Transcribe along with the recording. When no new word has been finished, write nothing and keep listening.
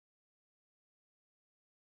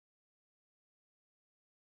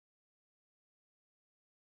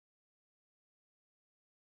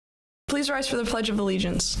Please rise for the Pledge of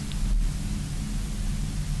Allegiance.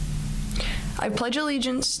 I pledge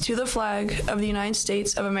allegiance to the flag of the United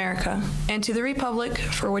States of America and to the republic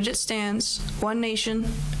for which it stands, one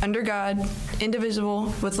nation, under God,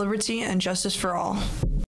 indivisible, with liberty and justice for all.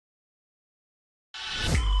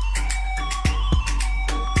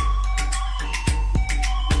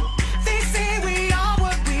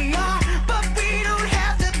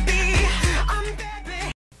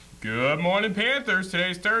 Good morning, Panthers.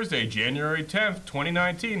 Today's Thursday, January 10th,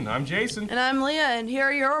 2019. I'm Jason. And I'm Leah, and here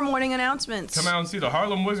are your morning announcements. Come out and see the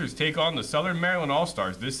Harlem Wizards take on the Southern Maryland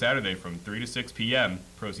All-Stars this Saturday from 3 to 6 p.m.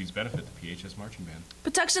 Proceeds benefit the PHS Marching Band.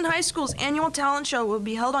 Patuxent High School's annual talent show will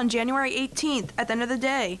be held on January 18th at the end of the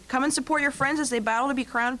day. Come and support your friends as they battle to be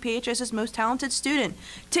crowned PHS's most talented student.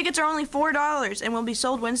 Tickets are only $4 and will be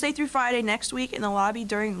sold Wednesday through Friday next week in the lobby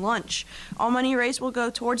during lunch. All money raised will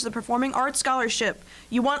go towards the Performing Arts Scholarship.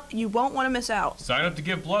 You won't want to miss out. Sign up to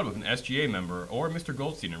give blood with an SGA member or Mr.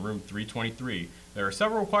 Goldstein in room 323. There are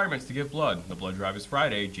several requirements to give blood. The blood drive is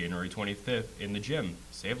Friday, January 25th in the gym.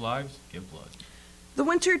 Save lives, give blood. The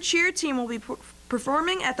Winter Cheer Team will be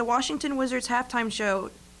performing at the Washington Wizards halftime show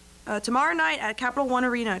tomorrow night at Capital One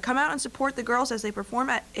Arena. Come out and support the girls as they perform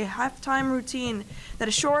at a halftime routine that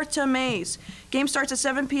is sure to amaze. Game starts at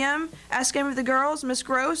 7 p.m. Ask any of the girls, Miss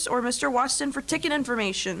Gross or Mr. Watson, for ticket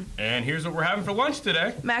information. And here's what we're having for lunch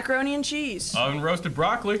today. Macaroni and cheese. Oven roasted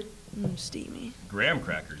broccoli. Steamy. Graham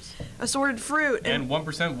crackers. Assorted fruit. And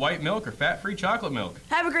 1% white milk or fat-free chocolate milk.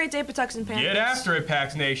 Have a great day, Patuxent Panthers. Get after it,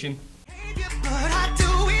 Pax Nation. But I do